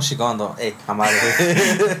for Yeah, her. once she gone, though, hey, I'm out of here.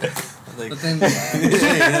 Like, But then, Kind of she's at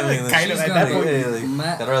gonna- that point. yeah, like,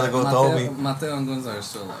 I'd rather go with the homie. Mateo and Gonza are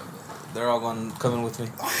still alive. They're all coming with me.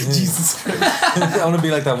 Jesus Christ. I want to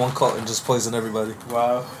be like that one cult and just poison everybody.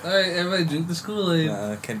 Wow. Alright, everybody drink this Kool-Aid.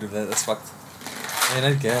 Nah, I can't do that. That's fucked. I mean,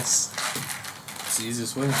 I guess. It's the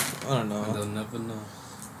easiest way. I don't And they'll know. never know.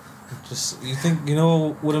 Just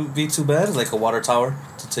wouldn't be too bad? Like a water tower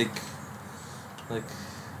to take, like,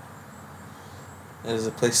 as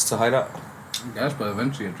a place to hide out. Guys, but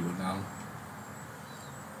eventually you have to go down.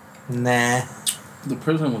 Nah. The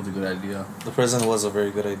prison was a good idea. The prison was a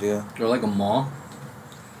very good idea. Or like a mall.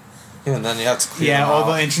 Even then, you have to clear Yeah, them all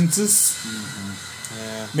out. the entrances.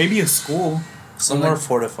 Yeah. Maybe a school. Somewhere Or like-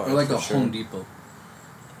 fortified. Or like for a sure. Home Depot.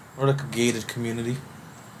 Or like a gated community.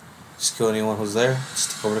 Just kill anyone who's there.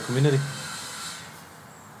 Just take over the community.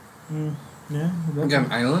 Yeah. You got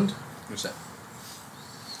an island? What's that?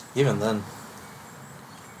 Even then,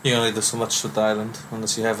 you can only do so much with the island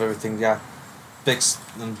unless you have everything, fixed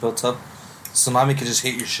and built up. Tsunami could just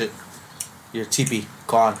hit your shit. Your teepee,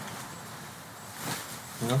 gone.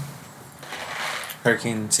 You know?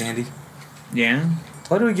 Hurricane Sandy. Yeah.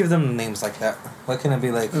 Why do we give them names like that? Why can't it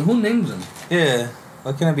be like, And who names them? yeah,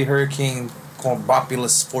 why can't it be Hurricane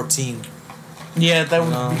Combopulus 14? Yeah, that would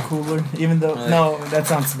No. be cooler. Even though, Right. no, that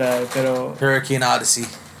sounds bad. Pero, Hurricane Odyssey.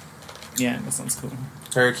 yeah, that sounds cool.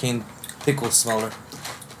 Hurricane Pickle Smeller.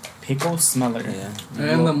 Pickle smeller. Yeah.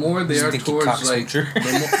 And the more they are Stinky towards cock like smoocher.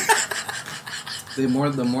 the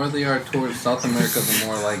more they are towards South America, the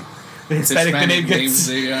more like The Hispanic name names gets.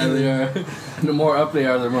 they are. And the more up they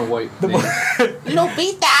are, the more white. The names.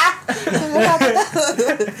 Lupita!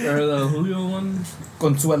 Or the Julio one.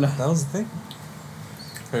 Consuela. That was the thing.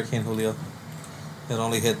 Hurricane Julio. It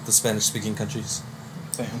only hit the Spanish-speaking countries.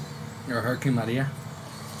 Damn. Or Hurricane Maria.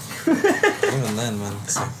 Even then, man,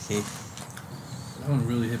 it's like, hey, That one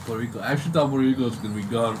really hit Puerto Rico. I actually thought Puerto Rico was gonna be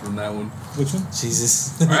gone from that one. Which one?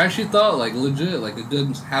 Jesus. I actually thought like legit, like a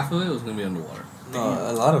good half of it was gonna be underwater. No,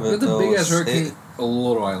 a lot of it. Look at the though, big ass was- hurricane, a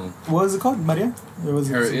little island. What was it called? Maria? Or was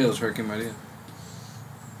it? It was Hurricane Maria.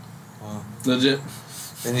 Legit.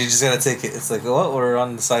 And you just gotta take it. It's like, oh, we're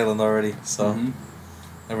on this island already. So,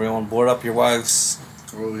 everyone board up your wives.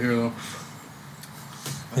 We're over here, though.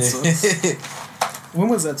 When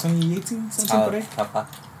was that? 2018? Something today?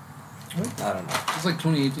 What? I don't know. It's like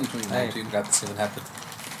 2018, I 2019. forgot this even happened.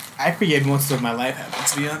 I forget most of my life happened,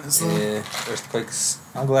 to be honest. Yeah, earthquakes.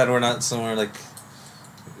 I'm glad we're not somewhere like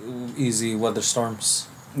easy weather storms.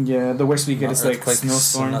 Yeah, the worst we get Not is like earthquakes,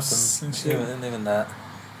 snowstorms and shit. Even that.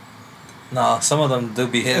 No, some of them do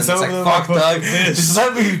be hitting. It's Some like, of them fuck, are dog. fucking Just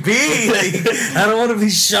let me be. Like, I don't want to be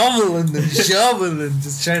shoveling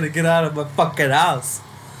just trying to get out of my fucking house.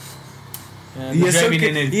 Yeah, driving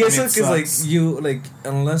in it, because like sucks. you like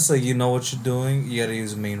unless like you know what you're doing, you gotta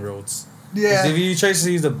use main roads. 'Cause Yeah. if you try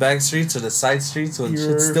to use the back streets or the side streets when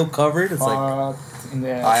You're shit's still covered, it's like in the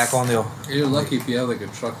ya con Dios. You're lucky if you have like a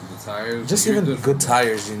truck with the tires. Just You're even good for-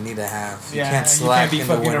 tires you need to have. You Yeah, can't slack be in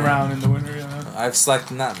the fucking winter. around in the winter. Yeah. I've slacked,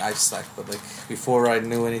 but like before I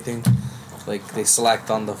knew anything, like they slacked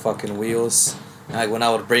on the fucking wheels. And, like when I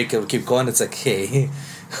would brake, it would keep going. It's like, hey,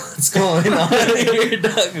 what's going on here,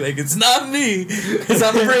 dog? Like it's not me, cause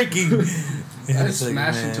I'm braking. I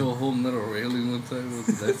smashed into a whole metal railing one time.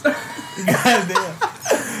 God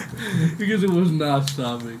damn. Because it was not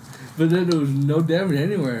stopping. But then there was no damage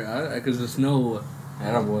anywhere. Because the snow.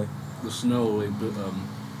 Yeah, boy. The snow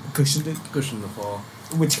like, Cushioned it. cushioned the fall.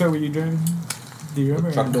 Which car were you driving? Do you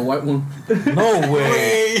remember? The white one. No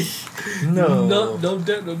way. No. No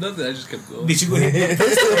dent, no nothing. I just kept going. Did you go hit it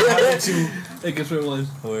first or how did you? Hey, guess where it was?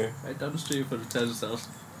 Where? Right down the street from the Tenz's house.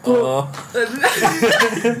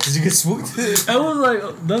 Did you get spooked? I was like,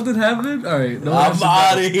 oh, nothing happened? Alright. No I'm accident.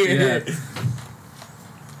 out of here. Yeah.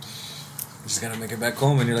 Just gotta make it back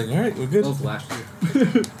home, and you're like, all right, we're good. That was last year.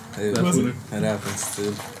 Hey, That's winter. that happens,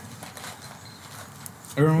 dude.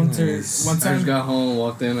 I remember Nice. one I time just got home,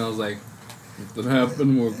 walked in, I was like, nothing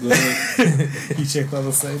happened, we're good. he checked all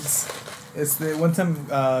the sides. It's the one time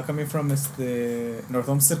coming from the North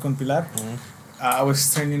Homestead con Pilar. I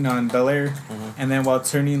was turning on Bel Air, and then while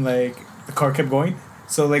turning, like the car kept going.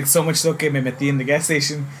 So like so much so que me metí in the gas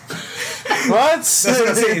station. What? That's what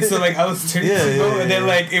I'm saying. So like I was turning to go, and then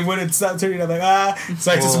like it wouldn't stop turning. I'm like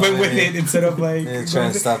so I just went with it instead of like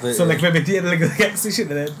trying to stop it. So like me metí in like the gas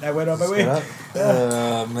station, and then I went on my way. Man.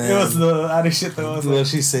 It was the out of shit though. I was What like,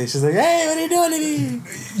 she say? She's like, hey, what are you doing to me?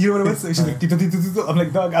 you know what I was saying? She's like, tito, tito, tito. I'm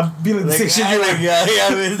like, dog, I'm feeling the same shit. I'm You're like, like, yeah,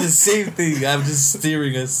 I'm in the same thing. I'm just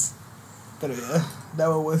steering us. but yeah, that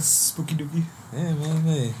one was spooky dooky. Yeah, man,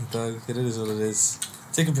 hey, dog, it is what it is.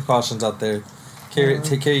 Take your precautions out there.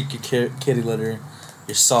 Take care of your kitty litter,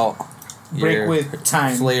 your salt, Break your with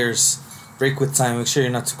time. flares. Break with time. Make sure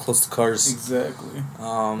you're not too close to cars. Exactly.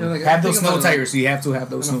 Like, Have those snow tires. You have to have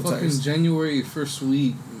those on a snow fucking tires. January first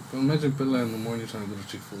week. Imagine putting in the morning trying to go to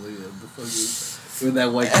Chick-fil-A. The fucking with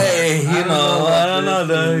that white car. Hey, I don't know,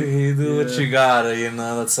 dog. You do what Yeah. you gotta,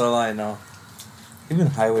 that's all I know. Even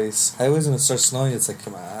highways when it starts snowing, it's like,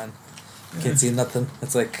 come on, can't see nothing.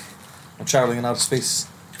 It's like I'm traveling in outer space.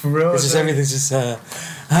 For real. It's just everything's just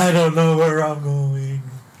I don't know where I'm going.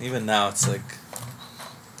 Even now, it's like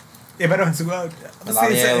If I don't have to go out, no,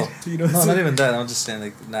 stay inside. You know, not even that. I'm just saying,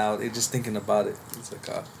 like now, just thinking about it, it's like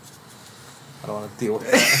I don't want to deal with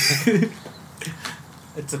that.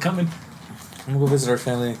 it's a coming. I'm gonna go visit our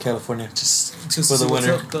family in California just for the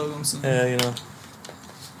winter. Yeah,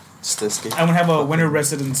 just to escape. I'm gonna have a winter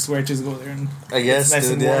residence where I just go there and I guess, it's nice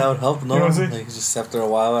dude, and yeah, warm. it would help, no? You know what I'm saying? Like, just after a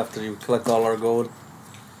while, after you collect all our gold.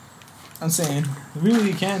 I'm saying, really,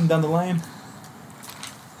 you can down the line.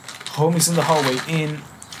 Homies in the hallway.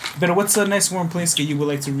 But what's a nice warm place that you would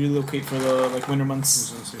like to relocate for the winter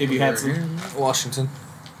months if you had to? Washington.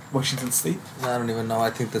 Washington State. I don't even know.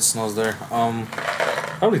 I think that snow's there.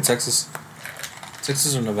 Probably Texas.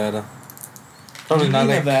 Texas or Nevada. Probably not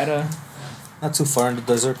like Nevada. not too far in the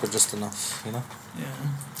desert, but just enough, Yeah.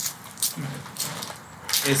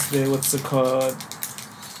 It's the what's it called?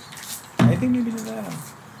 I think maybe Nevada.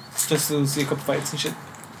 Just to see a couple fights and shit.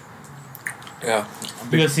 Yeah.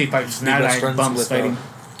 Because see fights, big not best like friends bums with, fighting.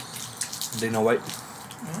 Dana White.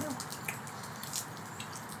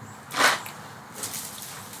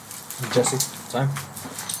 Jesse, time.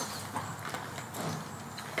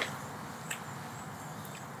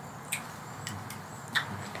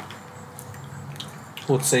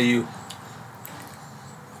 What say you?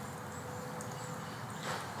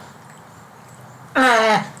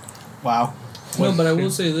 Wow. No, but I will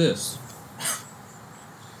say this.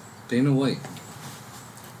 Dana White.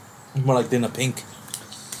 More like Dana Pink.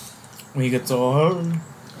 When he gets all hurt.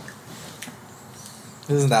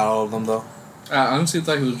 Isn't that all of them though? I honestly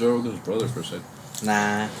thought he was Joe Rogan's brother for a second.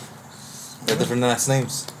 Nah. They're different last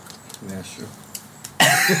names. Yeah, sure.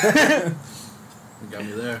 You got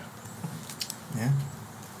me there. Yeah.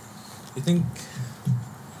 You think?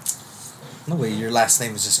 No way. Your last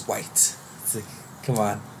name is just White. It's like, come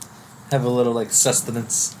on, have a little like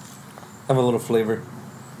sustenance, have a little flavor.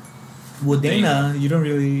 Well, Dana, you don't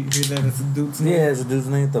really hear that as a dude's name. Yeah, it's a dude's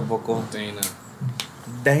name tampoco. Dana.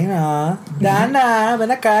 Dana, ven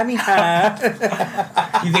acá, mija.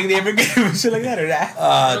 You think they ever get shit like that or that?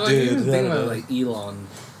 Ah, dude. Even I think don't about know. like Elon.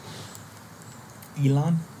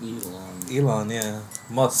 Elon? Elon, yeah.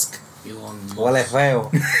 Musk. Elon Musk. Huele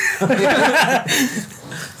feo.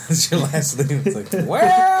 That's your last name. It's like,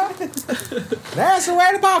 well, that's the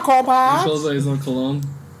way to talk, He Pops. feels like he's on cologne.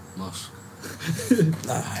 Musk.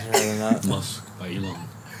 Nah, I'd rather not. Musk by Elon.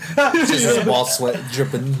 Just ball sweat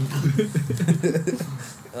dripping.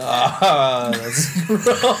 Ah, that's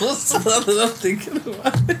gross. Now that I'm thinking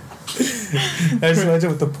about it. I just imagine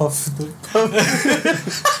with the puff.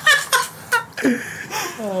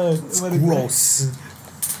 It's gross.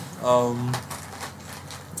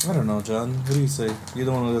 I don't know, John. What do you say? You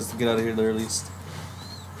don't want us to get out of here the earliest.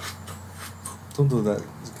 Don't do that,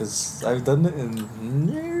 because I've done it and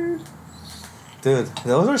dude,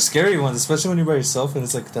 those are scary ones, especially when you're by yourself and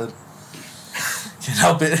it's like that. Can't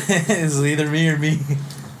help it. It's either me or me.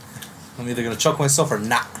 I'm either gonna choke myself or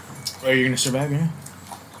not. Are you gonna survive? Yeah.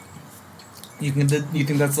 You think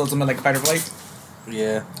that's the ultimate like fight or flight?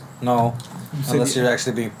 Yeah. No. So Unless you're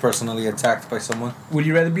actually being personally attacked by someone. Would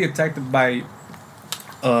you rather be attacked by,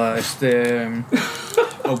 a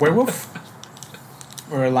werewolf,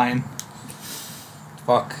 or a lion?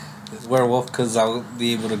 Fuck. It's werewolf because I'll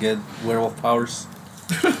be able to get werewolf powers.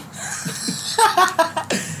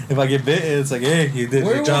 If I get bit, it's like, hey, you did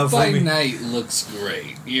your job Werewolf for by me. Night looks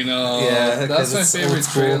great. You know, Yeah, that's 'cause my it's favorite old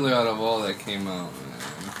school. trailer out of all that came out. Man.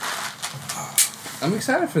 I'm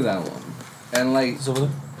excited for that one. And like, It's over there.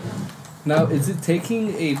 now is it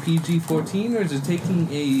taking a PG-14 or is it taking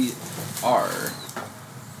a R?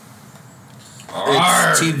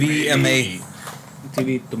 It's TVMA.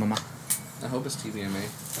 TV to mama. I hope it's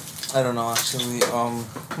TVMA. I don't know, actually. It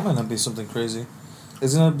might not be something crazy.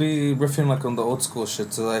 It's gonna be riffing like on the old school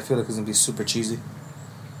shit, so I feel like it's gonna be super cheesy.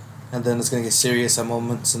 And then it's gonna get serious at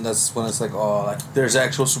moments, and that's when it's like, oh, like, there's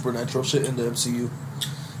actual supernatural shit in the MCU.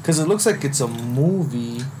 Because it looks like it's a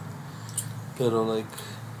movie, but like,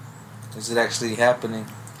 is it actually happening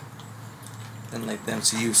in like the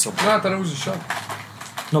MCU? So No, I thought it was a show.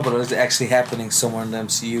 no, but is it actually happening somewhere in the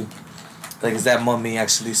MCU? Like, is that mummy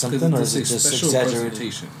actually something, or is it just exaggerated?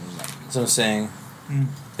 That's what I'm saying. Mm.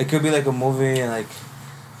 It could be like a movie, and like,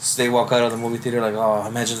 so they walk out of the movie theater like, oh,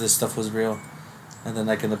 imagine this stuff was real. And then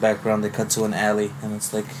like in the background they cut to an alley, and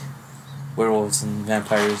it's like werewolves and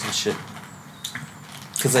vampires and shit.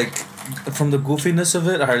 Cause like, from the goofiness of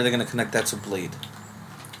it, how are they gonna connect that to Blade?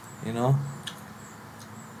 You know?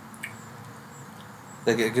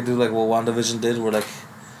 Like, it could do like what WandaVision did, where like,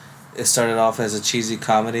 it started off as a cheesy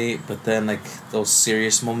comedy, but then like those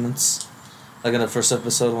serious moments, like in the first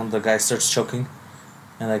episode when the guy starts choking,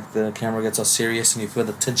 and like the camera gets all serious and you feel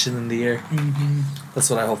the tension in the air. Mm-hmm. That's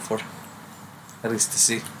what I hope for, at least to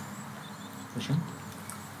see. For sure.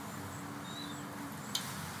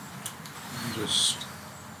 Just.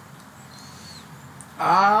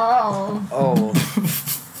 Ow. Oh,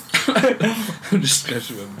 I'm just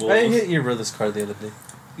scratching my balls. I hit your brother's car the other day.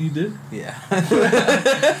 You did? Yeah.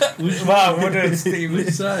 Wow, what a statement.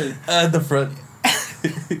 Which side? The front.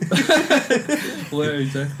 Where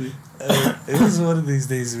exactly? It was one of these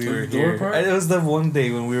days we The were door here. part? It was the one day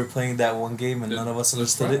when we were playing that one game and none of us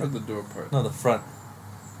understood front or it. the door part? No, the front.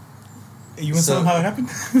 You want to So- tell them how it happened?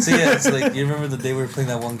 So yeah, it's like, you remember the day we were playing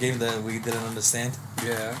that one game that we didn't understand?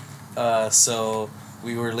 Yeah. So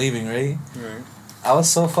we were leaving, right? Right. I was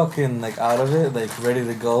so fucking like out of it, like ready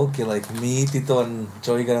to go. Okay, like me, Tito, and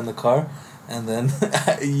Joey got in the car, and then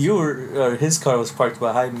his car was parked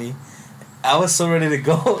behind me. I was so ready to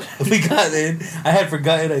go. We got in. I had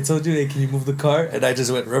forgotten. I told you, hey, can you move the car? And I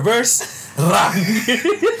just went reverse.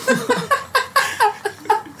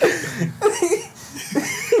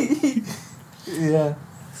 Yeah.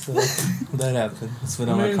 So that happened. It's been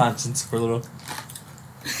on my Man. conscience for a little.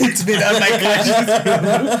 It's been on my conscience.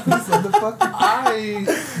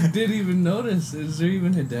 I didn't even notice. Is there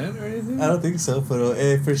even a dent or anything? I don't think so, but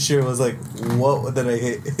it for sure was like, what did I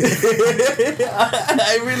hit?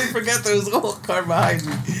 I really forgot there was a whole car behind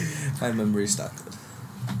me. My memory's not good.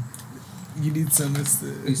 You need some Need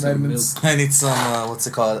some vitamins. I need some, what's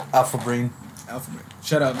it called? Alpha Brain. Alpha Brain.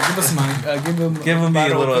 Shut up. Give us mine. Give him. Give him a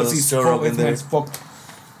little because he's Joe full Rogan with there. his fucked.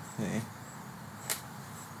 Hey.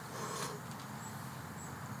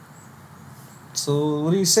 So,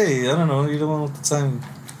 what do you say? I don't know. You're the one with the time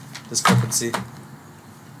discrepancy.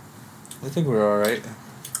 I think we're alright.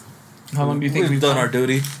 How long do you think we've done our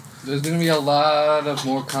duty? There's gonna be a lot of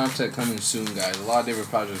more content coming soon, guys. A lot of different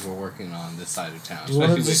projects we're working on this side of town,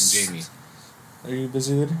 especially with Jamie. Are you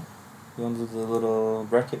busy with it? You want to do the little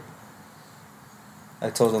bracket? I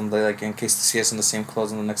told them that, like, in case they see us in the same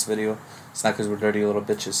clothes in the next video, it's not because we're dirty little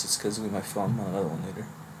bitches, it's because we might film another one later.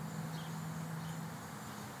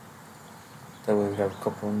 That way we have a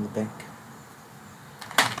couple in the bank.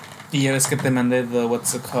 Yeah, let's get them mandé the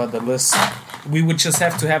what's it called, the list. We would just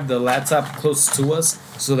have to have the laptop close to us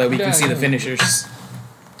so that we can see the finishers.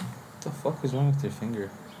 What the fuck is wrong with your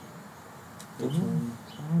finger? I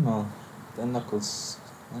don't know. That knuckles.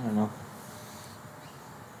 I don't know.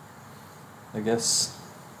 I guess.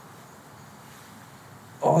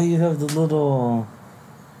 Oh, you have the little.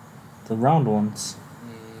 The round ones.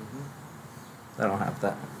 I don't have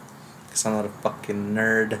that. Because I'm not a fucking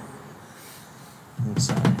nerd. I'm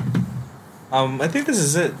sorry. I think this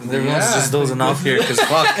is it. Everyone's just dozing off here because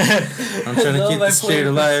fuck. I'm trying to keep this straight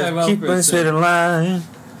alive. Keep it straight alive.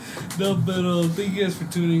 No, but thank you guys for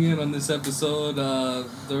tuning in on this episode.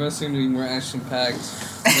 The rest are going to be more action packed.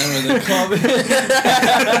 Remember the comment.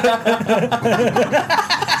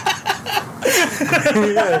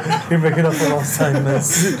 You're making up for lost time,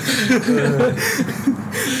 mess.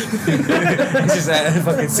 It's just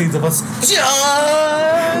fucking scenes of us.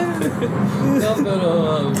 John! No,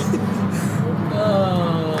 but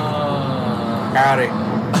Howdy.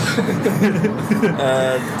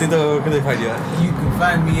 Tito, where can they find you at? You can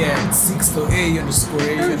find me at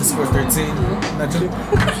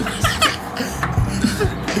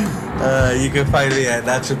 6A_13. You can find me at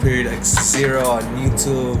Natural_X0 on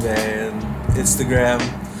YouTube and Instagram.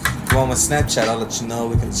 If you want my Snapchat, I'll let you know.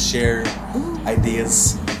 We can share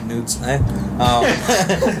ideas, nudes.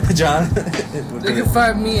 John? They can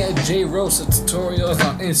find me at JRosa Tutorials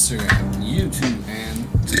on Instagram, YouTube, and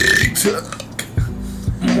TikTok.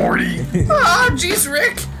 Morty. Oh, jeez,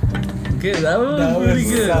 Rick. Okay, that was pretty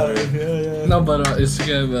good. Yeah. No, but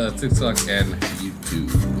Instagram, TikTok, and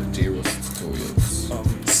YouTube, JRosa Tutorials.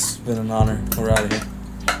 It's been an honor. We're out of here.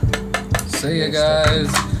 See ya,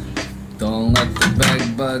 guys. Don't let the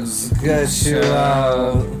bag bugs Get you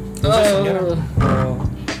out. Oh.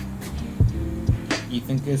 You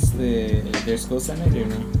think it's their school Sunday or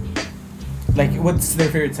no? Like, what's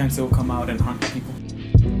their favorite time to come out and hunt people?